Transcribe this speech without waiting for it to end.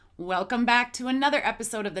Welcome back to another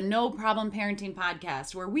episode of the No Problem Parenting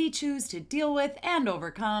Podcast, where we choose to deal with and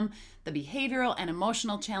overcome the behavioral and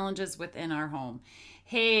emotional challenges within our home.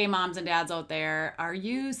 Hey, moms and dads out there, are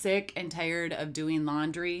you sick and tired of doing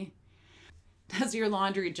laundry? Does your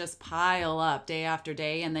laundry just pile up day after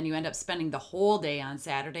day, and then you end up spending the whole day on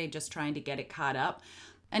Saturday just trying to get it caught up?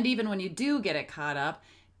 And even when you do get it caught up,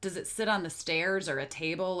 does it sit on the stairs or a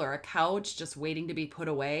table or a couch just waiting to be put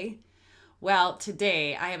away? Well,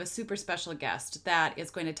 today I have a super special guest that is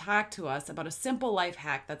going to talk to us about a simple life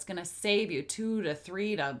hack that's going to save you 2 to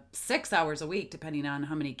 3 to 6 hours a week, depending on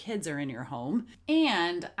how many kids are in your home.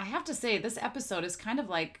 And I have to say, this episode is kind of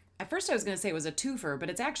like, at first I was going to say it was a twofer, but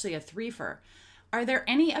it's actually a threefer. Are there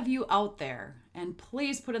any of you out there, and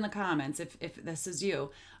please put in the comments if this is you,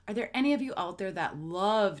 are there any of you out there that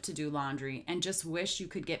love to do laundry and just wish you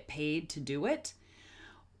could get paid to do it?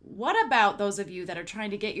 What about those of you that are trying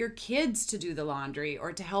to get your kids to do the laundry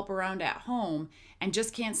or to help around at home and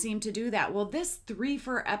just can't seem to do that? Well, this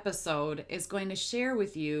three-fer episode is going to share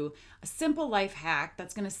with you a simple life hack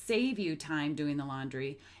that's going to save you time doing the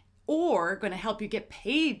laundry, or going to help you get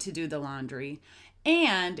paid to do the laundry.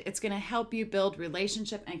 And it's going to help you build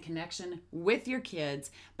relationship and connection with your kids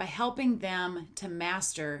by helping them to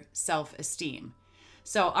master self-esteem.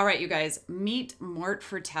 So, all right, you guys, meet Mort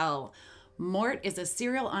Fertel. Mort is a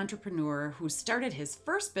serial entrepreneur who started his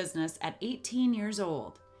first business at 18 years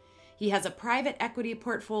old. He has a private equity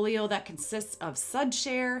portfolio that consists of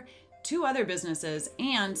Sudshare, 2 other businesses,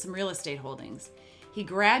 and some real estate holdings. He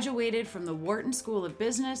graduated from the Wharton School of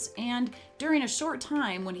Business, and during a short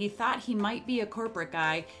time when he thought he might be a corporate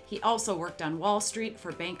guy, he also worked on Wall Street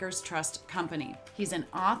for Bankers Trust Company. He's an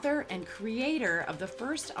author and creator of the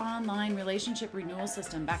first online relationship renewal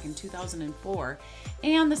system back in 2004,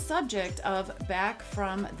 and the subject of Back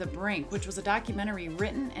from the Brink, which was a documentary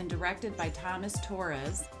written and directed by Thomas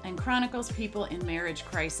Torres and chronicles people in marriage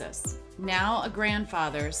crisis. Now a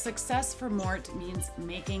grandfather, success for Mort means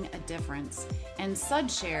making a difference. And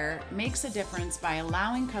Sudshare makes a difference by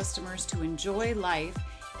allowing customers to enjoy life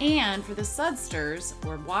and for the Sudsters,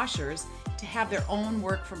 or washers, to have their own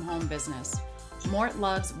work from home business. Mort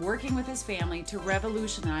loves working with his family to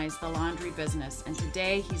revolutionize the laundry business. And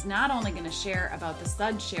today he's not only going to share about the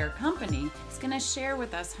Sudshare company, he's going to share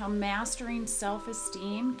with us how mastering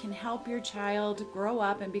self-esteem can help your child grow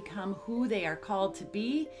up and become who they are called to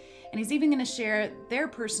be. And he's even going to share their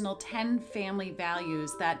personal 10 family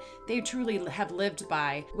values that they truly have lived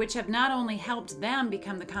by, which have not only helped them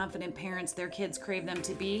become the confident parents their kids crave them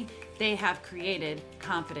to be, they have created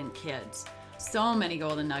confident kids. So many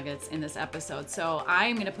golden nuggets in this episode. So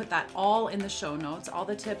I'm going to put that all in the show notes, all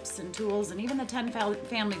the tips and tools, and even the 10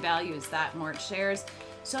 family values that Mort shares,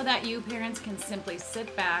 so that you parents can simply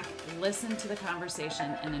sit back, listen to the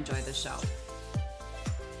conversation, and enjoy the show.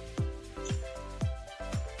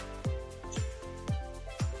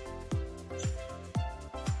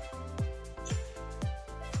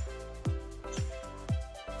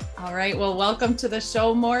 All right, well, welcome to the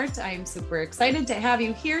show, Mort. I'm super excited to have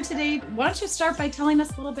you here today. Why don't you start by telling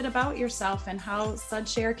us a little bit about yourself and how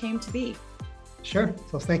Sudshare came to be? Sure.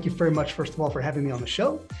 So thank you very much, first of all, for having me on the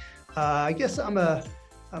show. I guess I'm a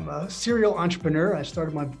serial entrepreneur. I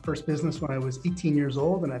started my first business when I was 18 years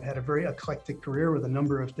old, and I've had a very eclectic career with a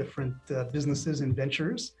number of different businesses and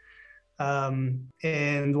ventures.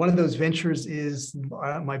 And one of those ventures is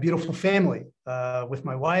my beautiful family with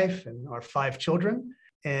my wife and our 5 children.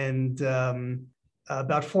 And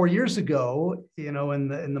about 4 years ago, in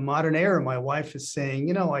the modern era, my wife is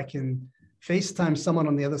saying, I can FaceTime someone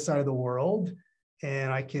on the other side of the world,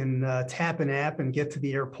 and I can tap an app and get to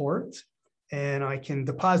the airport, and I can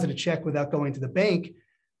deposit a check without going to the bank,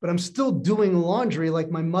 but I'm still doing laundry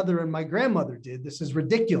like my mother and my grandmother did. This is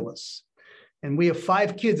ridiculous. And we have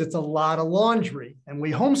 5 kids. It's a lot of laundry, and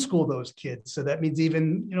we homeschool those kids. So that means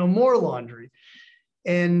even, more laundry.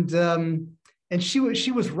 And she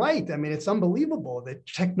was right. I mean, it's unbelievable that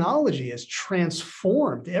technology has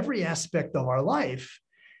transformed every aspect of our life.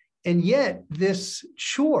 And yet this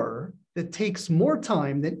chore that takes more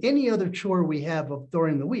time than any other chore we have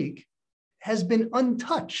during the week has been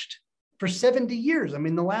untouched for 70 years. I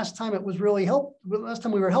mean, the last time we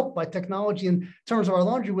were helped by technology in terms of our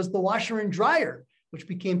laundry was the washer and dryer, which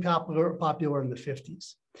became popular in the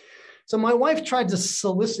 50s. So my wife tried to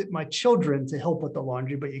solicit my children to help with the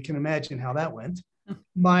laundry, but you can imagine how that went.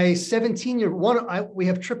 My 17-year-old, we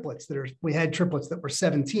have triplets we had triplets that were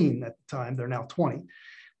 17 at the time. They're now 20.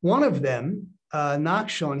 One of them,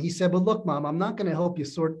 Nakshan, he said, "Well, look, Mom, I'm not going to help you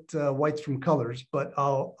sort whites from colors, but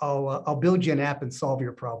I'll build you an app and solve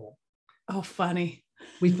your problem." Oh, funny.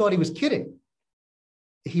 We thought he was kidding.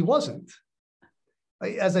 He wasn't.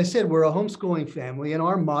 as I said, we're a homeschooling family, and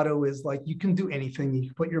our motto is like, you can do anything, you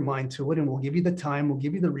can put your mind to it, and we'll give you the time, we'll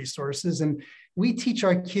give you the resources. And we teach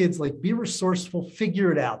our kids, like, be resourceful,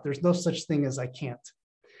 figure it out. There's no such thing as I can't.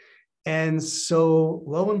 And so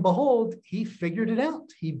lo and behold, he figured it out.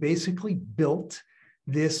 He basically built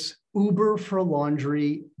this Uber for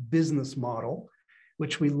laundry business model,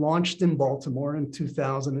 which we launched in Baltimore in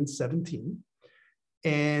 2017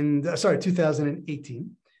 and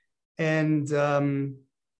 2018. And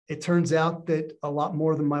it turns out that a lot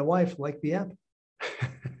more than my wife liked the app.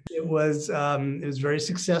 It was very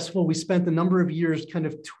successful. We spent a number of years kind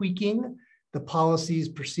of tweaking the policies,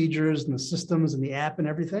 procedures, and the systems and the app and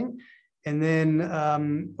everything. And then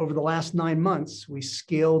over the last 9 months, we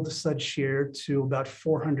scaled Sudshare to about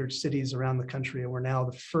 400 cities around the country. And we're now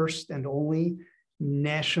the first and only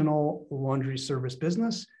national laundry service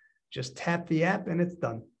business. Just tap the app and it's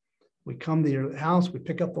done. We come to your house, we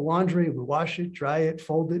pick up the laundry, we wash it, dry it,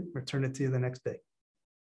 fold it, return it to you the next day.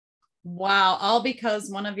 Wow. All because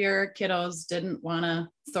one of your kiddos didn't want to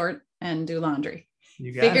sort and do laundry.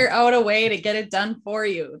 You got Figure it. out a way to get it done for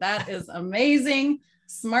you. That is amazing.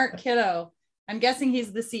 Smart kiddo. I'm guessing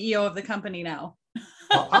he's the CEO of the company now.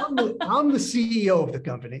 Well, I'm the CEO of the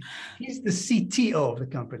company. He's the CTO of the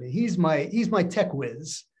company. He's my tech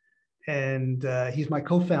whiz, and he's my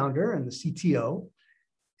co-founder and the CTO.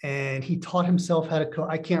 And he taught himself how to code.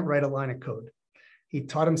 I can't write a line of code. He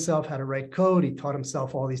taught himself how to write code. He taught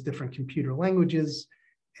himself all these different computer languages.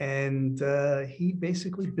 And he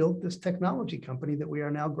basically built this technology company that we are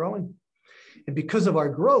now growing. And because of our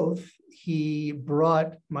growth, he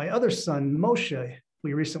brought my other son, Moshe.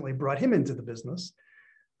 We recently brought him into the business.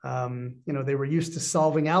 They were used to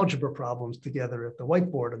solving algebra problems together at the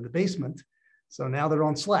whiteboard in the basement. So now they're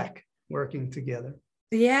on Slack working together.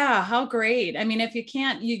 Yeah, how great. I mean, if you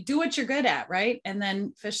can't, you do what you're good at, right? And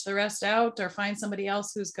then fish the rest out or find somebody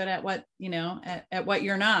else who's good at what, at what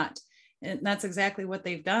you're not. And that's exactly what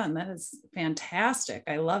they've done. That is fantastic.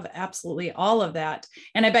 I love absolutely all of that.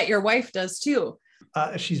 And I bet your wife does too.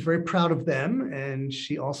 She's very proud of them. And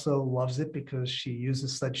she also loves it because she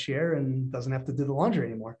uses Sudshare and doesn't have to do the laundry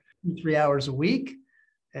anymore. 3 hours a week.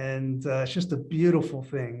 And it's just a beautiful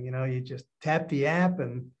thing. You just tap the app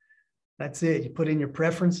and that's it. You put in your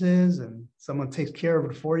preferences and someone takes care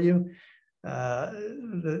of it for you.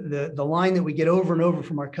 The line that we get over and over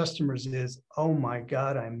from our customers is, oh my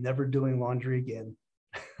God, I'm never doing laundry again.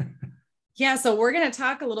 Yeah. So we're going to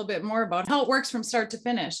talk a little bit more about how it works from start to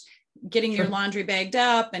finish, getting Sure. your laundry bagged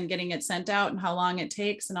up and getting it sent out and how long it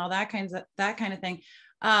takes and all that kind of thing.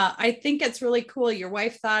 I think it's really cool. Your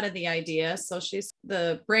wife thought of the idea. So she's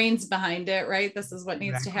the brains behind it, right? This is what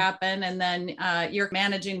needs to happen. And then you're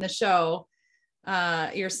managing the show.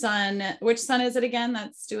 Your son, which son is it again?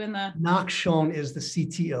 That's doing the... Nakshon is the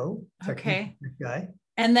CTO. Okay. Guy.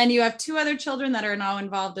 And then you have 2 other children that are now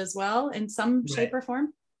involved as well in some shape or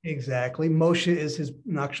form. Exactly. Moshe is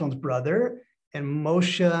Nakshon's brother. And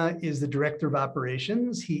Moshe is the director of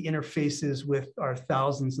operations. He interfaces with our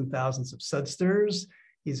thousands and thousands of Sudsters.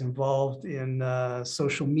 He's involved in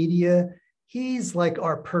social media. He's like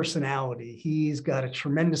our personality. He's got a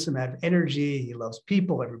tremendous amount of energy. He loves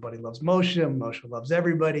people. Everybody loves Moshe. Moshe loves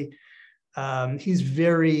everybody. He's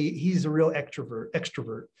a real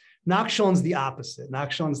extrovert. Nakshon's the opposite.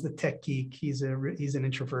 Nakshon's the tech geek. He's an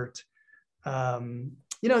introvert.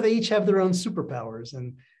 They each have their own superpowers.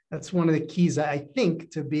 And that's one of the keys, I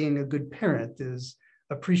think, to being a good parent is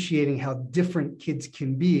appreciating how different kids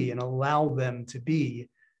can be and allow them to be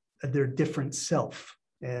their different self.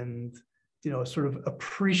 And sort of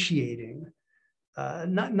appreciating,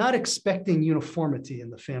 not expecting uniformity in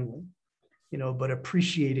the family, but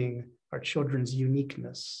appreciating our children's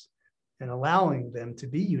uniqueness and allowing them to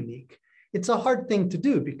be unique. It's a hard thing to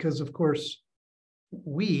do because, of course,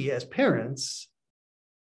 we as parents,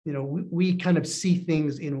 we kind of see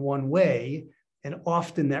things in one way, and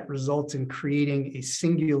often that results in creating a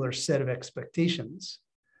singular set of expectations.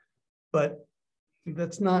 But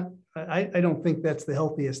that's not, I don't think that's the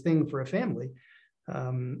healthiest thing for a family.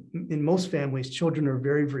 In most families, children are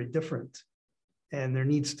very, very different. And there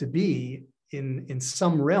needs to be, in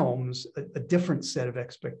some realms, a different set of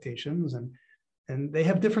expectations. And they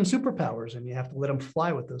have different superpowers, and you have to let them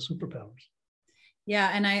fly with those superpowers.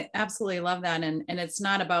 Yeah. And I absolutely love that. And it's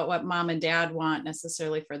not about what mom and dad want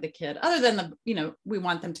necessarily for the kid, other than we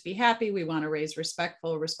want them to be happy. We want to raise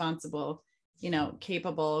respectful, responsible,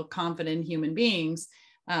 capable, confident human beings,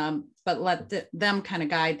 but let them kind of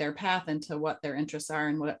guide their path into what their interests are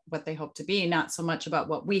and what they hope to be, not so much about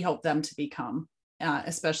what we hope them to become,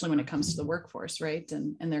 especially when it comes to the workforce, right?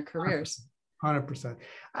 And their careers. 100%.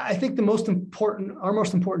 I think our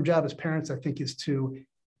most important job as parents, I think, is to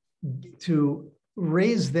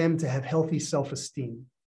raise them to have healthy self-esteem.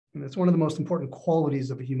 And it's one of the most important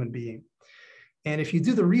qualities of a human being. And if you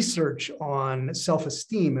do the research on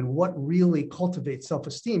self-esteem and what really cultivates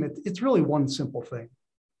self-esteem, it's really one simple thing,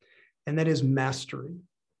 and that is mastery.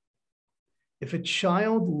 If a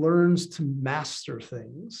child learns to master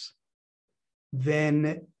things,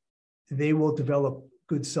 then they will develop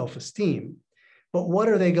good self-esteem. But what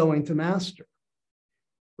are they going to master?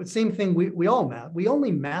 But same thing, we all master. We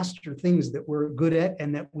only master things that we're good at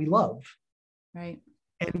and that we love. Right.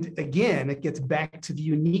 And again, it gets back to the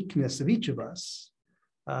uniqueness of each of us.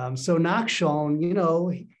 So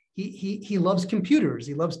Nakshon, he loves computers.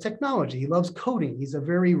 He loves technology. He loves coding. He's a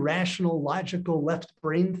very rational, logical, left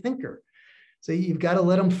brain thinker. So you've got to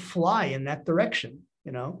let him fly in that direction,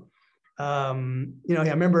 I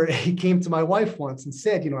remember he came to my wife once and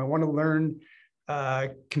said, I want to learn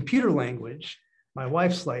computer language. My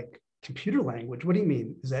wife's like, computer language? What do you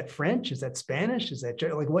mean? Is that French? Is that Spanish? Is that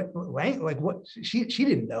like what? She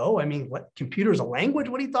didn't know. I mean, what, computer is a language?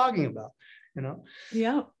 What are you talking about?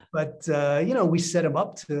 Yeah. But we set him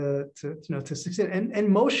up to succeed. And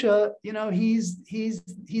Moshe,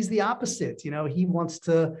 he's the opposite. He wants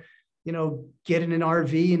to get in an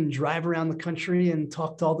RV and drive around the country and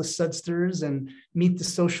talk to all the Sudsters and meet the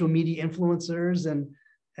social media influencers, and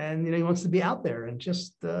he wants to be out there and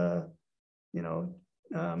just and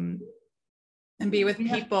be with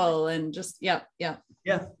people and just yeah.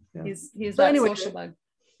 He's so that anyway, social bug.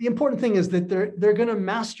 The important thing is that they're going to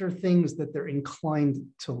master things that they're inclined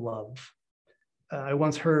to love. I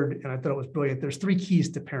once heard, and I thought it was brilliant, there's 3 keys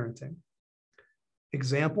to parenting: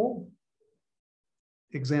 example,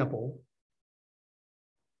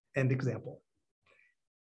 and example.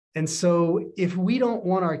 And so if we don't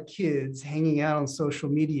want our kids hanging out on social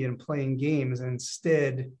media and playing games, and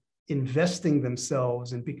instead investing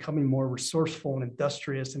themselves and becoming more resourceful and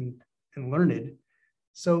industrious and learned,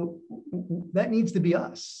 so that needs to be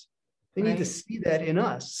us. They need to see that in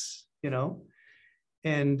us,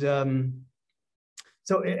 And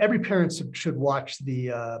so every parent should watch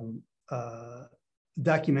the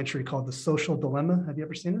documentary called The Social Dilemma. Have you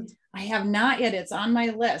ever seen it? I have not yet. It's on my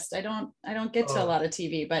list. I don't get to a lot of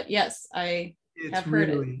TV, but yes, I have heard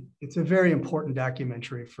it. It's a very important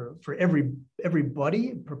documentary for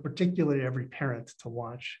everybody, but particularly every parent to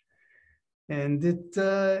watch. And it,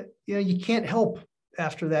 you can't help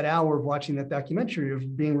after that hour of watching that documentary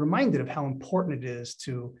of being reminded of how important it is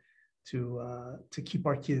to keep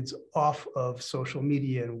our kids off of social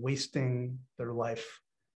media and wasting their life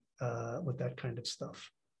with that kind of stuff.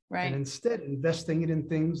 Right. And instead investing it in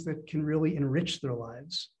things that can really enrich their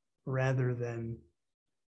lives rather than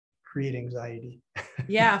create anxiety.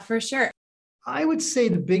 Yeah, for sure. I would say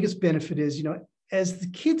the biggest benefit is, as the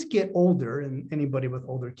kids get older, and anybody with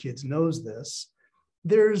older kids knows this,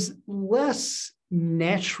 there's less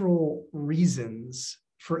natural reasons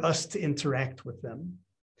for us to interact with them.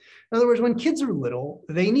 In other words, when kids are little,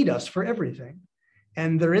 they need us for everything.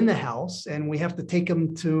 And they're in the house and we have to take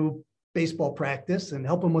them to baseball practice and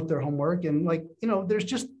help them with their homework. And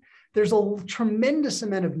there's a tremendous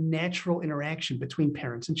amount of natural interaction between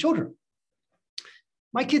parents and children.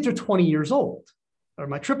 My kids are 20 years old, or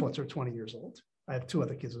my triplets are 20 years old. I have 2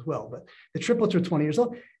 other kids as well, but the triplets are 20 years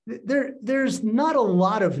old. There's not a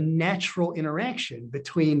lot of natural interaction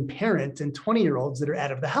between parents and 20-year-olds that are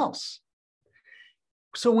out of the house.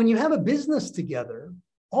 So when you have a business together,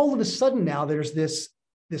 all of a sudden now there's this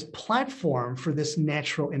platform for this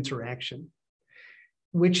natural interaction,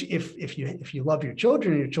 which if you love your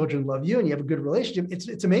children and your children love you and you have a good relationship,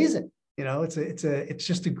 it's amazing. It's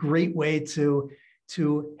just a great way to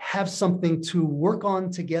have something to work on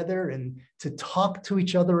together and to talk to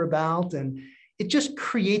each other about. And it just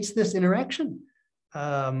creates this interaction,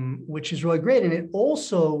 which is really great. And it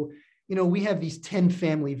also, we have these 10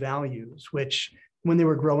 family values, which when they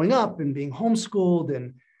were growing up and being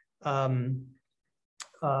homeschooled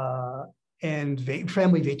and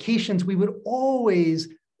family vacations, we would always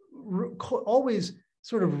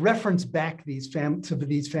sort of reference back to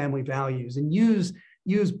these family values and use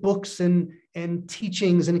books and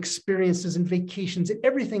teachings and experiences and vacations and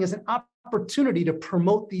everything as an opportunity to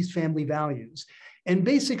promote these family values and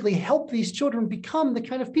basically help these children become the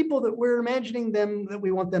kind of people that we're imagining them, that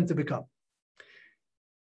we want them to become.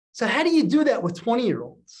 So how do you do that with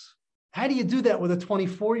 20-year-olds? How do you do that with a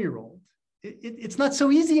 24-year-old? It's not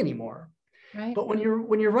so easy anymore. Right. But when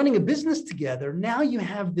you're running a business together, now you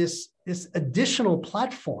have this additional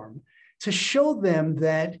platform to show them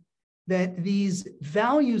that these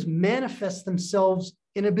values manifest themselves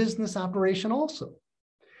in a business operation also.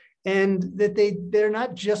 and that they're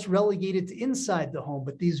not just relegated to inside the home,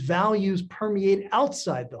 but these values permeate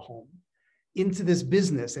outside the home into this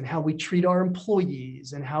business, and how we treat our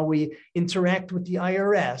employees, and how we interact with the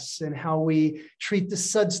IRS, and how we treat the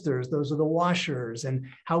sudsters, those are the washers, and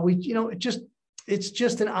how we, it's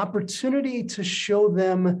just an opportunity to show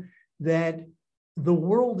them that the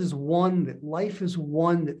world is one, that life is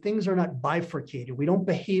one, that things are not bifurcated. We don't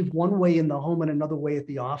behave one way in the home and another way at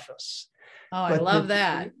the office. Oh, I love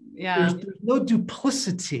that. Yeah. There's no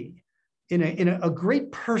duplicity in a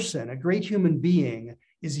great person, a great human being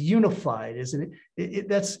is unified, isn't it?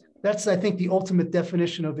 That's I think the ultimate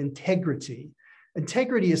definition of integrity.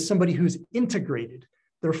 Integrity is somebody who's integrated.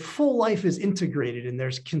 Their full life is integrated, and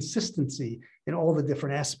there's consistency in all the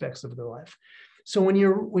different aspects of their life. So when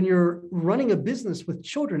you're running a business with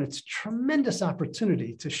children, it's a tremendous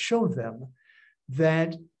opportunity to show them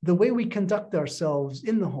that the way we conduct ourselves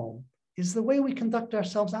in the home is the way we conduct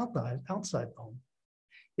ourselves outside the home.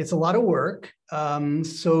 It's a lot of work.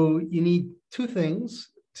 So you need two things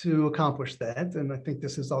to accomplish that. And I think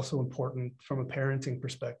this is also important from a parenting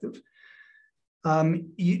perspective.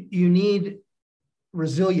 You need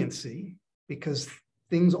resiliency, because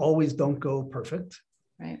things always don't go perfect.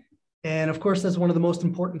 Right. And of course, that's one of the most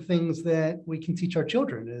important things that we can teach our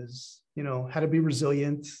children is, how to be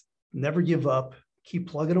resilient, never give up, keep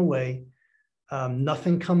plugging away.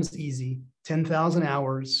 Nothing comes easy, 10,000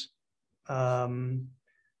 hours.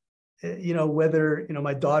 Whether,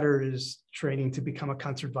 my daughter is training to become a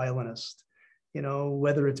concert violinist,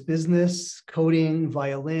 whether it's business, coding,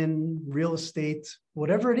 violin, real estate,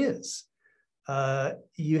 whatever it is,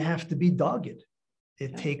 you have to be dogged.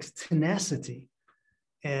 It takes tenacity.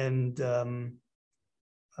 And,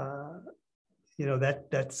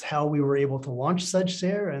 that's how we were able to launch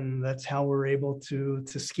Sudshare, and that's how we're able to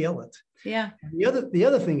scale it. Yeah. The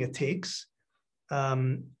other thing it takes,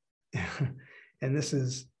 and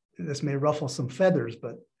this may ruffle some feathers,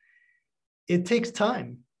 but it takes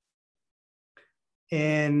time.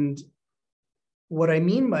 And what I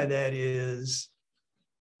mean by that is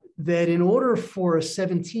that in order for a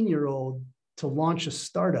 17-year-old to launch a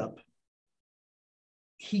startup,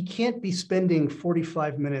 he can't be spending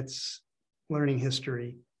 45 minutes learning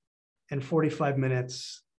history and 45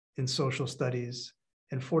 minutes in social studies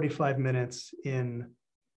and 45 minutes in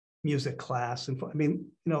music class. And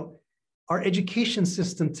our education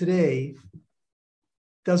system today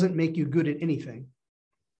doesn't make you good at anything.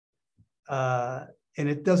 And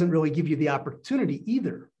it doesn't really give you the opportunity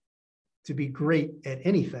either to be great at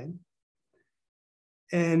anything.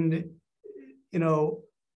 And,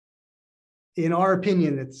 in our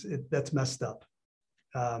opinion, that's messed up.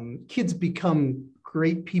 Kids become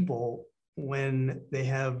great people when they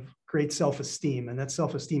have great self-esteem, and that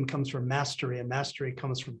self-esteem comes from mastery, and mastery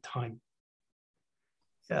comes from time.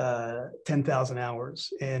 10,000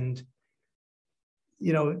 hours. And,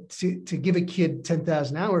 to give a kid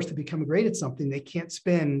 10,000 hours to become great at something, they can't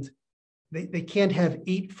have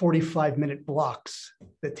 8 45-minute blocks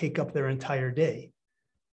that take up their entire day.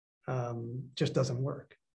 Just doesn't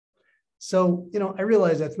work. So, I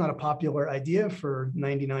realize that's not a popular idea for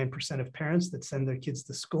 99% of parents that send their kids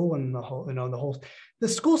to school, and the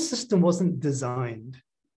school system wasn't designed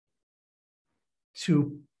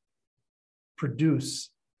to produce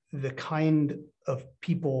the kind of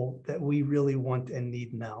people that we really want and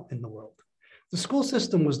need now in the world. The school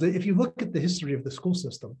system if you look at the history of the school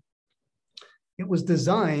system, it was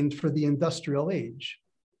designed for the industrial age.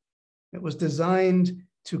 It was designed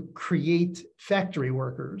to create factory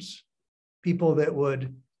workers, people that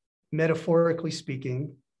would, metaphorically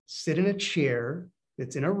speaking, sit in a chair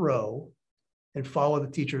that's in a row and follow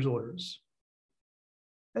the teacher's orders.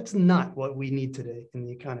 That's not what we need today in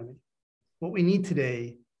the economy. What we need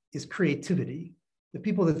today is creativity. The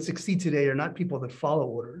people that succeed today are not people that follow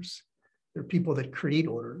orders. They're people that create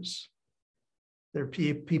orders. They're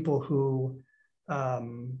people who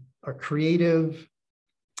are creative,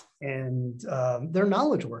 and they're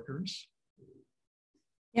knowledge workers.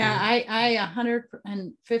 Yeah, I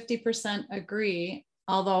 150% agree,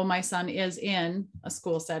 although my son is in a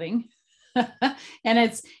school setting.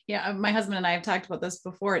 And my husband and I have talked about this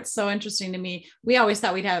before. It's so interesting to me. We always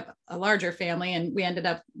thought we'd have a larger family, and we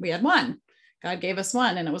had one. God gave us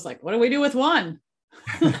one. And it was like, what do we do with one?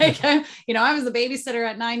 I was a babysitter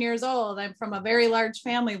at 9 years old. I'm from a very large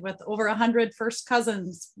family with over 100 first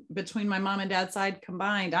cousins between my mom and dad's side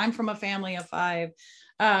combined. I'm from a family of 5.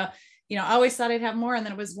 I always thought I'd have more, and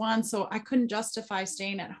then it was one. So I couldn't justify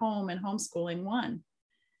staying at home and homeschooling one.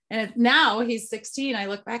 And now he's 16. I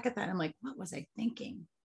look back at that. I'm like, what was I thinking?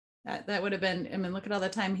 That would have been, I mean, look at all the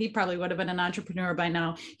time. He probably would have been an entrepreneur by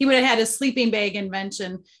now. He would have had his sleeping bag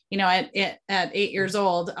invention, at 8 years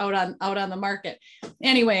old out on the market.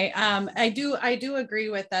 Anyway, I do agree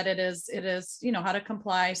with that. It is, how to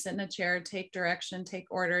comply, sit in a chair, take direction, take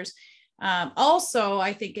orders. Also,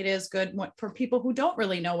 I think it is good for people who don't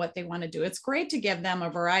really know what they want to do. It's great to give them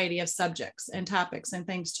a variety of subjects and topics and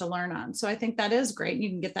things to learn on. So I think that is great. You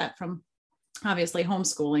can get that from obviously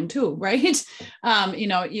homeschooling too, right?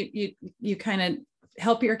 You kind of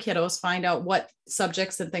help your kiddos find out what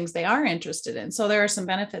subjects and things they are interested in. So there are some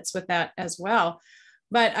benefits with that as well.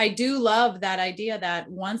 But I do love that idea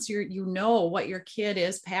that once you know what your kid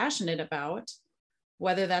is passionate about,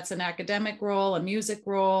 whether that's an academic role, a music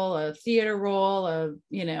role, a theater role,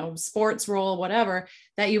 a sports role, whatever,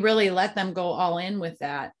 that you really let them go all in with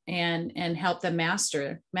that and help them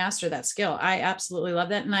master that skill. I absolutely love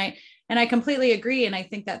that. And I completely agree. And I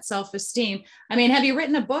think that self-esteem, I mean, have you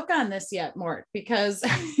written a book on this yet, Mort? Because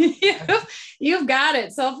you've got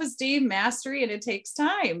it, self-esteem, mastery, and it takes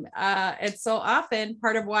time. And so often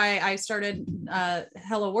part of why I started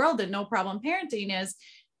Hello World and No Problem Parenting is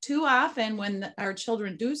too often when our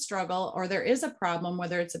children do struggle or there is a problem,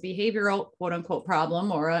 whether it's a behavioral quote unquote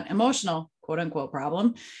problem or an emotional quote unquote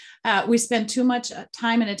problem, we spend too much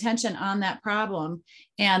time and attention on that problem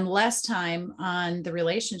and less time on the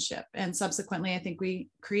relationship. And subsequently, I think we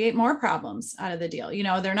create more problems out of the deal.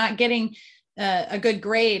 They're not getting a good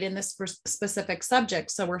grade in this specific subject.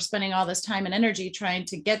 So we're spending all this time and energy trying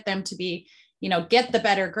to get them to be, get the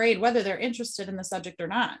better grade, whether they're interested in the subject or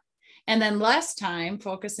not. And then less time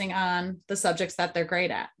focusing on the subjects that they're great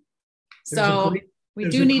at. So we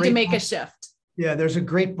do need to make a shift. Yeah, there's a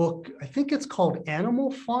great book. I think it's called Animal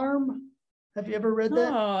Farm. Have you ever read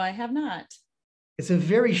that? Oh, I have not. It's a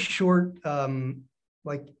very short,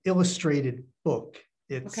 illustrated book.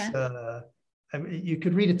 It's okay. I mean, you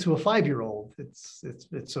could read it to a 5-year-old. It's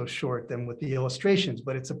so short then with the illustrations,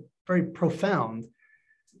 but it's a very profound.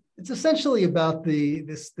 It's essentially about the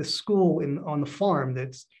school on the farm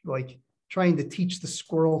that's like trying to teach the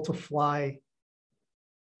squirrel to fly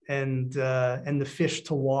and the fish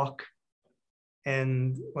to walk,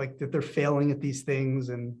 and like that they're failing at these things,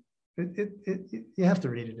 and you have to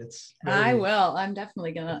read it. I will. I'm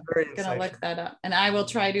definitely gonna look that up, and I will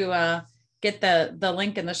try to get the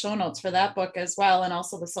link in the show notes for that book as well, and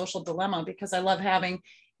also The Social Dilemma, because I love having.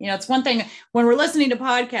 It's one thing when we're listening to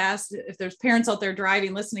podcasts, if there's parents out there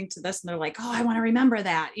driving, listening to this, and they're like, oh, I want to remember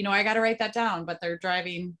that, I got to write that down, but they're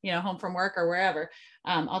driving, home from work or wherever.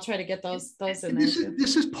 I'll try to get those in there.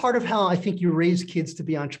 This is part of how I think you raise kids to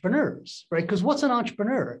be entrepreneurs, right? Because what's an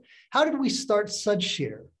entrepreneur? How did we start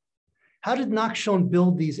Sudshare? How did Nakshon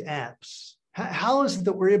build these apps? How is it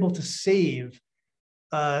that we're able to save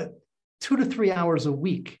 2 to 3 hours a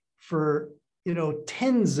week for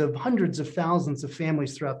tens of hundreds of thousands of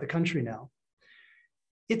families throughout the country now?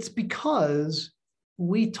 It's because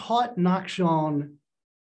we taught Nakshon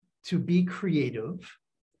to be creative,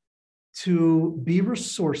 to be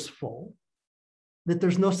resourceful, that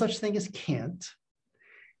there's no such thing as can't.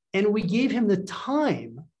 And we gave him the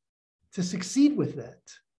time to succeed with that.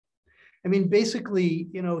 I mean, basically,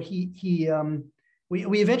 we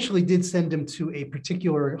eventually did send him to a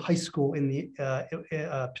particular high school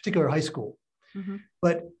Mm-hmm.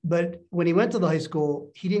 But when he went to the high school,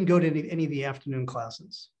 he didn't go to any of the afternoon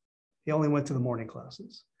classes. He only went to the morning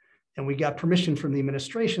classes. And we got permission from the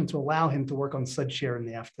administration to allow him to work on Sudshare in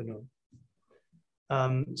the afternoon.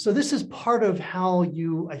 So this is part of how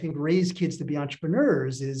you, I think, raise kids to be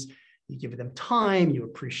entrepreneurs is you give them time, you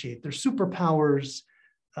appreciate their superpowers,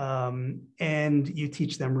 and you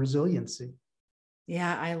teach them resiliency.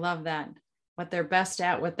 Yeah, I love that. What they're best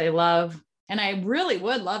at, what they love. And I really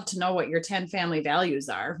would love to know what your 10 family values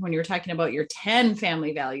are. When you're talking about your 10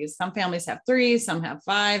 family values, some families have 3, some have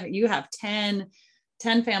 5, you have 10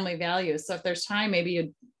 family values. So if there's time, maybe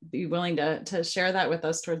you'd be willing to share that with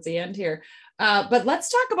us towards the end here. But let's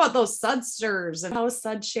talk about those Sudsters and how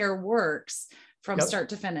Sudshare works from start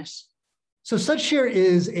to finish. So Sudshare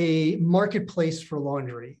is a marketplace for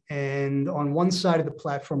laundry. And on one side of the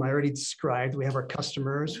platform, I already described, we have our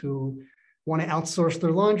customers who want to outsource their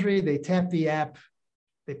laundry. They tap the app,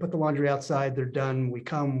 they put the laundry outside, they're done. We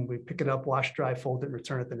come, we pick it up, wash, dry, fold it, and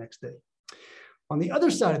return it the next day. On the other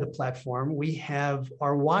side of the platform, we have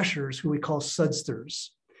our washers who we call Sudsters.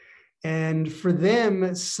 And for them,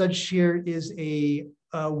 Sudshare is a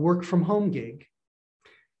work from home gig.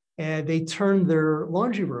 And they turn their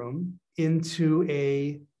laundry room into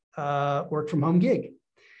a work from home gig.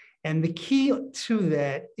 And the key to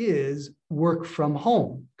that is work from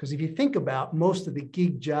home. Because if you think about most of the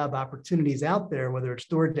gig job opportunities out there, whether it's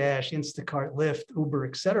DoorDash, Instacart, Lyft, Uber,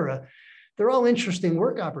 et cetera, they're all interesting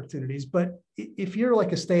work opportunities. But if you're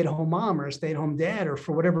like a stay-at-home mom or a stay-at-home dad, or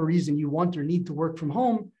for whatever reason you want or need to work from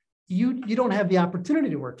home, you don't have the opportunity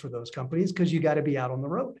to work for those companies because you got to be out on the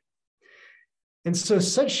road. And so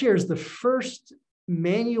Sudshare is the first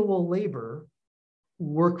manual labor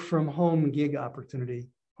work from home gig opportunity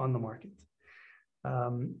on the market.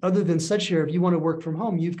 Other than Sudshare, if you want to work from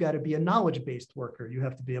home, you've got to be a knowledge-based worker. You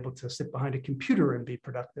have to be able to sit behind a computer and be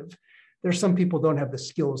productive. There's some people who don't have the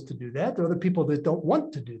skills to do that. There are other people that don't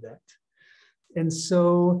want to do that. And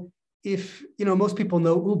so if, most people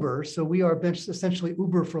know Uber, so we are essentially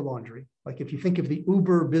Uber for laundry. Like if you think of the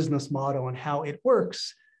Uber business model and how it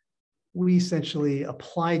works, we essentially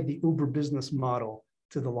applied the Uber business model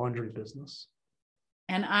to the laundry business.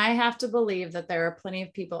 And I have to believe that there are plenty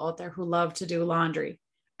of people out there who love to do laundry.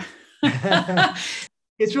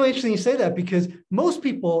 It's really interesting you say that because most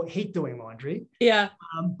people hate doing laundry. Yeah.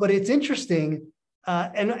 But it's interesting.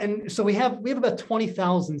 And so we have about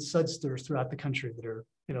 20,000 Sudsters throughout the country that are,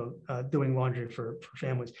 doing laundry for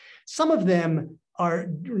families. Some of them are,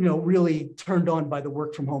 really turned on by the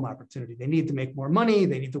work from home opportunity. They need to make more money.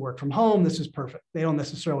 They need to work from home. This is perfect. They don't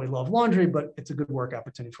necessarily love laundry, but it's a good work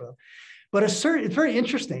opportunity for them. But it's very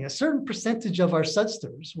interesting. A certain percentage of our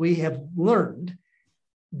Sudsters, we have learned,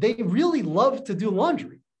 they really love to do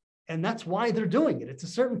laundry. And that's why they're doing it. It's a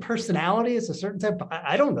certain personality. It's a certain type.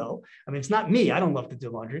 I don't know. I mean, it's not me. I don't love to do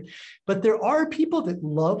laundry. But there are people that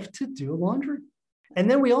love to do laundry. And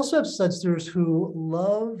then we also have Sudsters who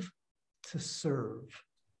love to serve.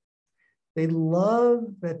 They love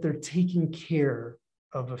that they're taking care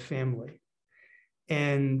of a family.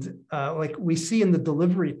 And like we see in the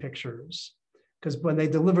delivery pictures, because when they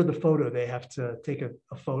deliver the photo, they have to take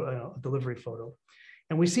a photo, a delivery photo.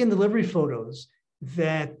 And we see in delivery photos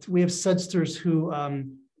that we have Sudsters who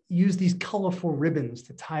use these colorful ribbons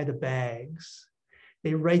to tie the bags.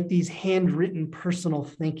 They write these handwritten personal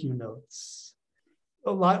thank you notes.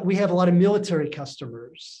 We have a lot of military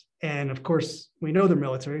customers. And of course, we know they're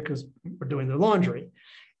military because we're doing their laundry.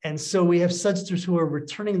 And so we have Sudsters who are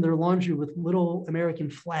returning their laundry with little American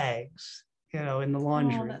flags, in the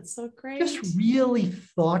laundry. Oh, that's so great. Just really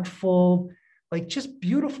thoughtful, like just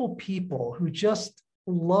beautiful people who just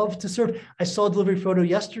love to serve. I saw a delivery photo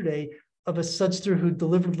yesterday of a Sudster who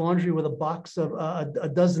delivered laundry with a box of a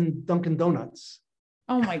dozen Dunkin' Donuts.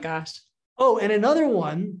 Oh my gosh. Oh, and another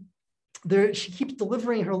one, she keeps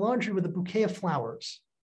delivering her laundry with a bouquet of flowers.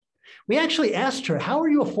 We actually asked her, how are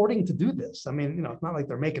you affording to do this? I mean, it's not like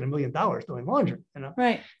they're making $1 million doing laundry,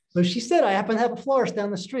 Right. So she said, I happen to have a florist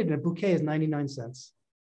down the street and a bouquet is 99 cents.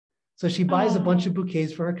 So she buys a bunch of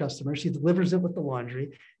bouquets for her customers. She delivers it with the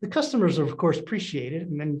laundry. The customers, of course, appreciate it.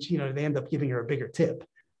 And then, they end up giving her a bigger tip.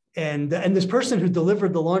 And this person who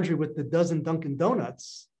delivered the laundry with the dozen Dunkin'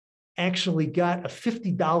 Donuts actually got a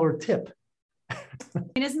 $50 tip.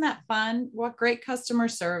 And isn't that fun? What great customer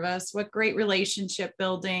service, what great relationship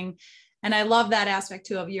building. And I love that aspect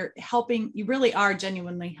too of you really are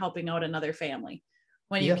genuinely helping out another family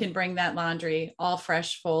when you can bring that laundry all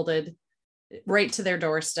fresh, folded, right to their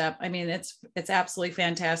doorstep. I mean, it's absolutely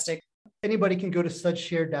fantastic. Anybody can go to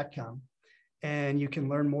sudshare.com and you can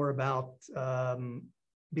learn more about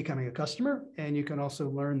becoming a customer. And you can also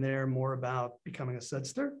learn there more about becoming a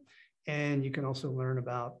Sudster. And you can also learn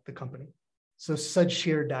about the company. So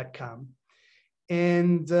sudshare.com.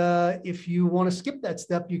 And if you want to skip that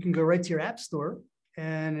step, you can go right to your app store.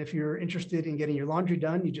 And if you're interested in getting your laundry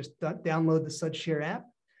done, you just download the Sudshare app,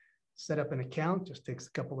 set up an account, just takes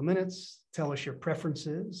a couple of minutes, tell us your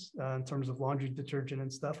preferences in terms of laundry detergent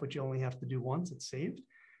and stuff, which you only have to do once, it's saved.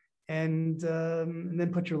 And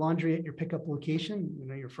then put your laundry at your pickup location,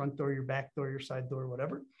 your front door, your back door, your side door,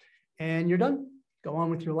 whatever. And you're done. Go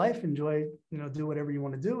on with your life, enjoy, do whatever you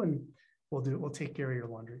want to do. And we'll take care of your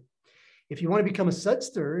laundry. If you want to become a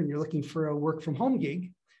Sudster and you're looking for a work from home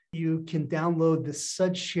gig, you can download the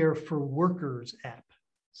Sudshare for Workers app,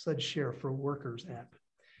 Sudshare for Workers app.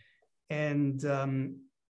 And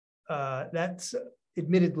that's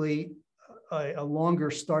admittedly a longer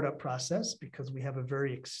startup process because we have a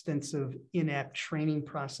very extensive in-app training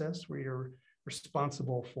process where you're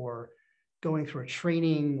responsible for going through a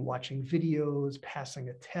training, watching videos, passing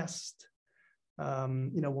a test.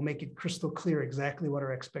 We'll make it crystal clear exactly what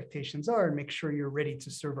our expectations are and make sure you're ready to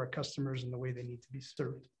serve our customers in the way they need to be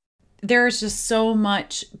served. There's just so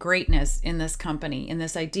much greatness in this company, in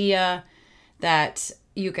this idea that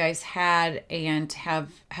you guys had and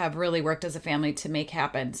have really worked as a family to make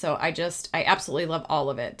happen. So I absolutely love all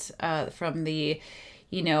of it, from the,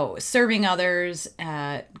 serving others,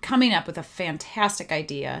 coming up with a fantastic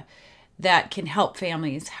idea that can help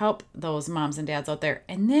families, help those moms and dads out there.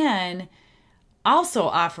 And then also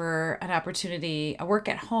offer an opportunity, a work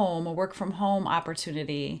from home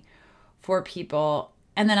opportunity for people.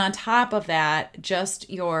 And then on top of that, just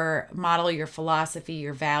your model, your philosophy,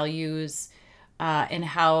 your values, and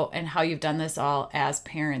how you've done this all as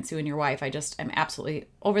parents, you and your wife. I'm absolutely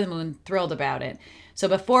over the moon, thrilled about it. So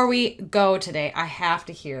before we go today, I have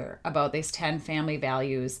to hear about these 10 family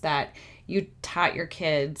values that you taught your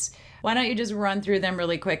kids. Why don't you just run through them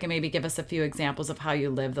really quick and maybe give us a few examples of how you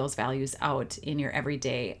live those values out in your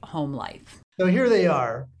everyday home life? So here they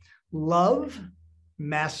are: love,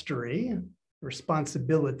 mastery,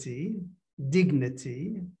 responsibility,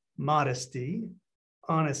 dignity, modesty,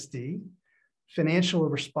 honesty, financial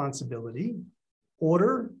responsibility,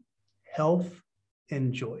 order, health,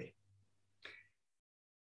 and joy.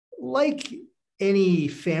 Like any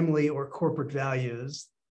family or corporate values,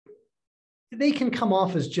 they can come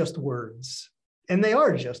off as just words, and they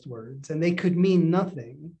are just words, and they could mean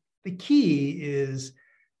nothing. The key is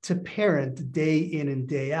to parent day in and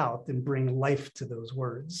day out and bring life to those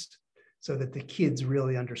words so that the kids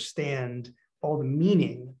really understand all the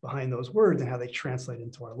meaning behind those words and how they translate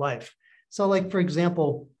into our life. So like, for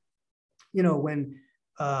example, when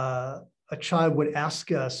a child would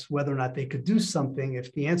ask us whether or not they could do something,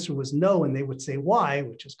 if the answer was no and they would say why,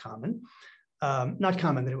 which is common, not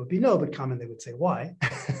common that it would be no, but common they would say why.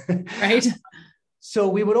 Right. So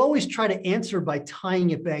we would always try to answer by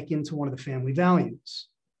tying it back into one of the family values,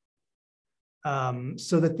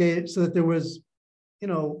 so that there was,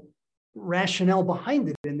 rationale behind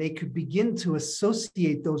it, and they could begin to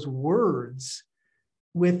associate those words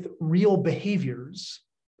with real behaviors,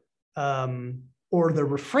 or the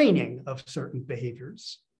refraining of certain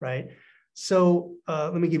behaviors, right? So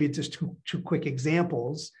let me give you just two quick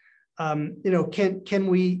examples. Can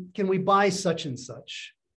we buy such and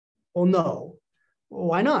such? Well, no.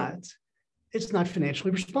 Why not? It's not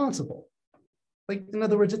financially responsible. Like, in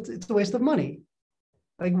other words, it's a waste of money.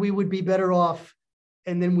 Like, we would be better off.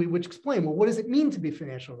 And then we would explain, well, what does it mean to be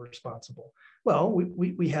financially responsible? Well,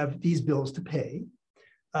 we have these bills to pay.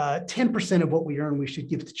 10% of what we earn, we should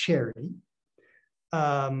give to charity.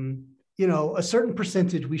 A certain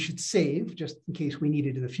percentage we should save just in case we need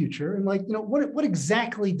it in the future. And what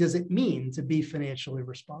exactly does it mean to be financially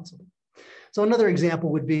responsible? So another example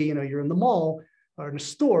would be, you're in the mall or in a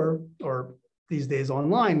store, or these days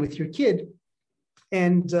online with your kid.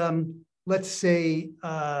 And let's say,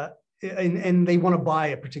 and they want to buy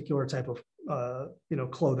a particular type of,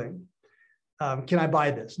 clothing. Can I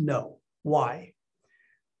buy this? No. Why?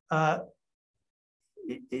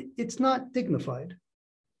 It's not dignified.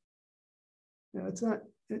 It's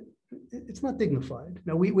not dignified.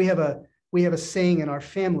 Now we have a saying in our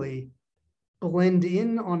family: blend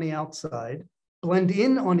in on the outside,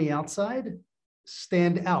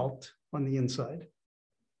 stand out on the inside.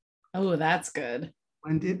 Oh, that's good.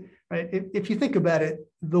 Blend in, right? If you think about it,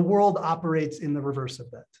 the world operates in the reverse of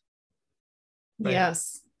that. Right?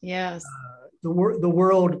 Yes. The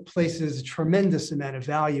world places a tremendous amount of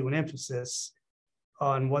value and emphasis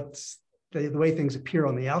on what's the way things appear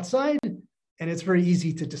on the outside, and it's very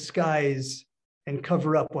easy to disguise and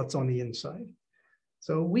cover up what's on the inside.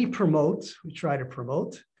 So we try to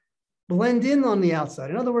promote, blend in on the outside.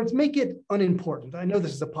 In other words, make it unimportant. I know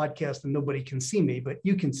this is a podcast and nobody can see me, but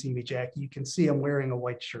you can see me, Jackie. You can see I'm wearing a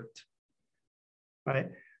white shirt,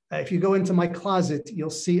 right? If you go into my closet, you'll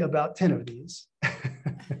see about 10 of these.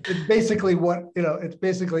 It's basically it's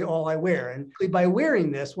basically all I wear. And by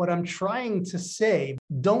wearing this, what I'm trying to say,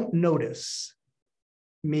 don't notice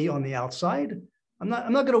me on the outside. I'm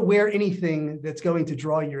not going to wear anything that's going to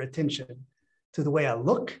draw your attention to the way I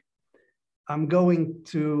look. I'm going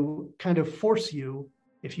to kind of force you,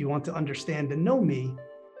 if you want to understand and know me,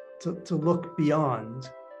 to look beyond,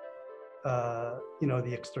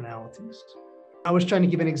 the externalities. I was trying to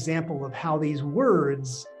give an example of how these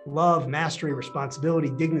words, love, mastery, responsibility,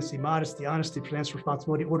 dignity, modesty, honesty, financial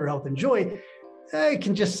responsibility, order, health, and joy, it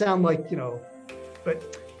can just sound like,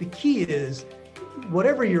 but the key is,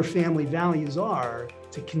 whatever your family values are,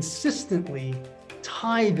 to consistently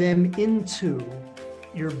tie them into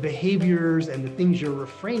your behaviors and the things you're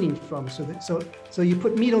refraining from, so you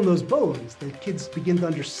put meat on those bones. The kids begin to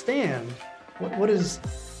understand what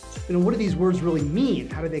do these words really mean?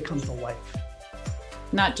 How do they come to life?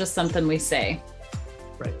 Not just something we say.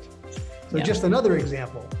 Right. So Just another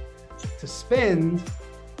example, to spend,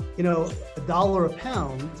 $1 a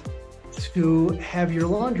pound to have your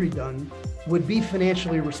laundry done would be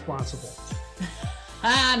financially responsible.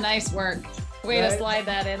 Nice work. Way to slide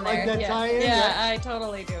that in there. Like that tie-in? Yeah, I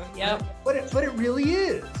totally do. Yep. But it really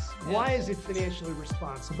is. Why is it financially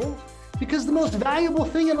responsible? Because the most valuable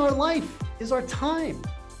thing in our life is our time.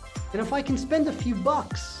 And if I can spend a few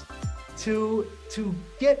bucks to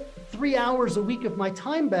get 3 hours a week of my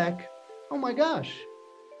time back, oh my gosh,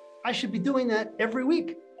 I should be doing that every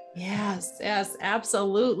week. Yes,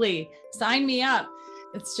 absolutely. Sign me up.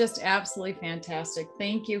 It's just absolutely fantastic.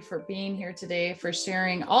 Thank you for being here today, for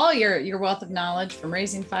sharing all your wealth of knowledge from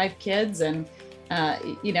raising 5 kids and,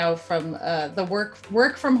 from the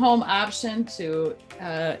work from home option to,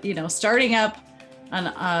 starting up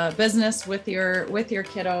a business with your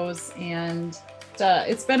kiddos. And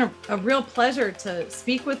it's been a real pleasure to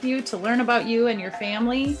speak with you, to learn about you and your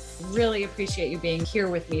family. Really appreciate you being here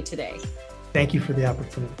with me today. Thank you for the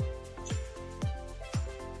opportunity.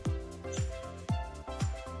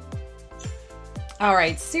 All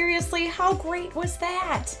right, seriously, how great was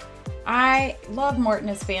that? I love Mort and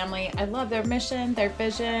his family. I love their mission, their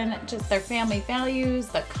vision, just their family values,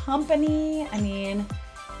 the company. I mean,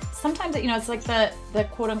 sometimes, it's like the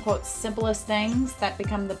quote unquote simplest things that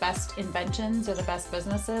become the best inventions or the best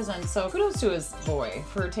businesses. And so kudos to his boy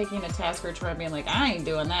for taking a task or trying, being like, I ain't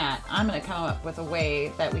doing that. I'm going to come up with a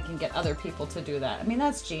way that we can get other people to do that. I mean,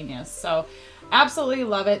 that's genius. So absolutely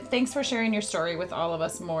love it. Thanks for sharing your story with all of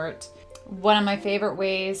us, Mort. One of my favorite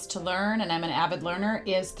ways to learn, and I'm an avid learner,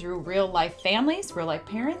 is through real life families, real life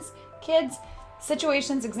parents, kids,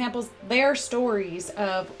 situations, examples, their stories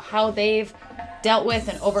of how they've dealt with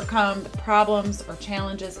and overcome the problems or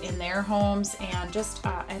challenges in their homes and just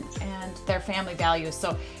and their family values.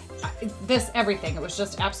 So everything, it was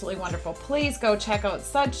just absolutely wonderful. Please go check out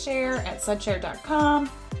Sudshare at sudshare.com.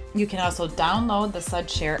 You can also download the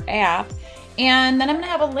Sudshare app. And then I'm going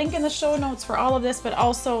to have a link in the show notes for all of this, but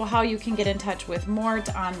also how you can get in touch with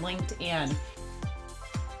Mort on LinkedIn.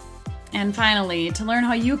 And finally, to learn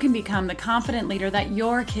how you can become the confident leader that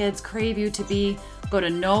your kids crave you to be, go to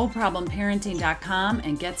noproblem.parenting.com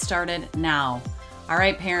and get started now. All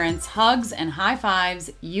right, parents, hugs and high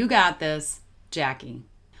fives. You got this. Jackie.